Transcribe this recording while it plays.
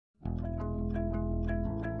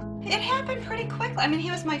It happened pretty quickly. I mean,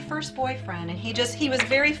 he was my first boyfriend, and he was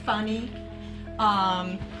very funny.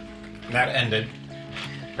 That ended,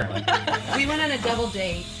 apparently. We went on a double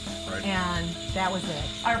date, right. And that was it.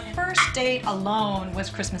 Our first date alone was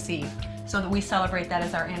Christmas Eve, so that we celebrate that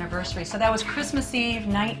as our anniversary. So that was Christmas Eve,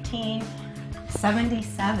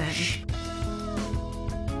 1977.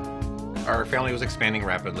 Our family was expanding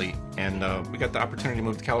rapidly, and we got the opportunity to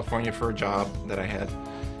move to California for a job that I had.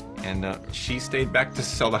 And she stayed back to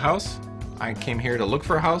sell the house. I came here to look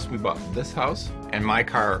for a house. We bought this house, and my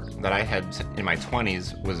car that I had in my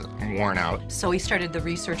 20s was worn out. So we started the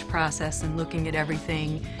research process and looking at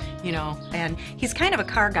everything, you know, and he's kind of a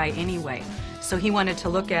car guy anyway. So he wanted to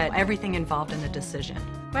look at everything involved in the decision.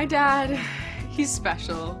 My dad, he's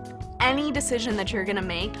special. Any decision that you're gonna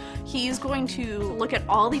make, he's going to look at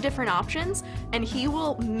all the different options, and he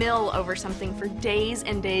will mill over something for days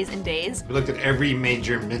and days and days. We looked at every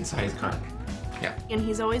major mid-sized car. Yeah. And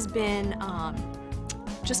he's always been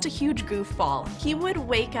just a huge goofball. He would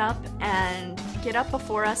wake up and get up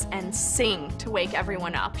before us and sing to wake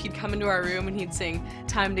everyone up. He'd come into our room and he'd sing,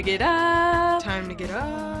 "Time to get up, time to get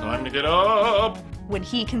up, Time to get up. When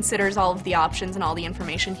he considers all of the options and all the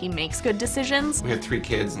information, he makes good decisions. We had 3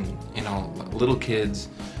 kids and, you know, little kids.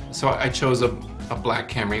 So I chose a black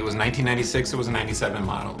Camry. It was 1996, it was a 97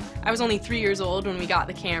 model. I was only 3 years old when we got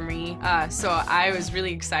the Camry, so I was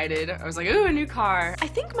really excited. I was like, ooh, a new car. I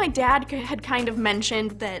think my dad had kind of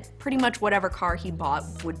mentioned that pretty much whatever car he bought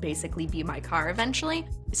would basically be my car eventually.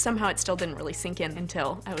 Somehow it still didn't really sink in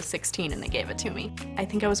until I was 16 and they gave it to me. I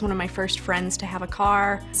think I was one of my first friends to have a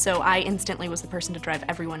car, so I instantly was the person to drive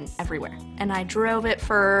everyone everywhere. And I drove it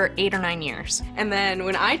for 8 or 9 years. And then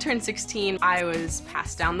when I turned 16, I was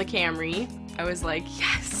passed down the Camry. I was like,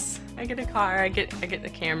 yes, I get a car, I get the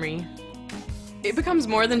Camry. It becomes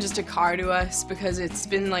more than just a car to us because it's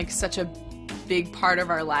been like such a big part of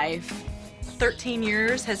our life. 13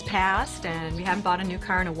 years has passed, and we haven't bought a new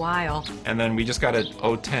car in a while. And then we just got a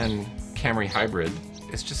 010 Camry Hybrid.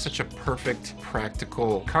 It's just such a perfect,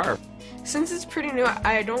 practical car. Since it's pretty new,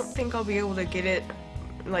 I don't think I'll be able to get it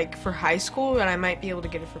like for high school, and I might be able to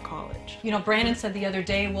get it for college. You know, Brandon said the other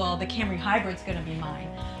day, well, the Camry Hybrid's gonna be mine.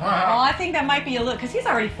 Well, I think that might be a little, because he's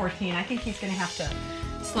already 14. I think he's gonna have to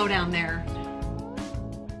slow down there.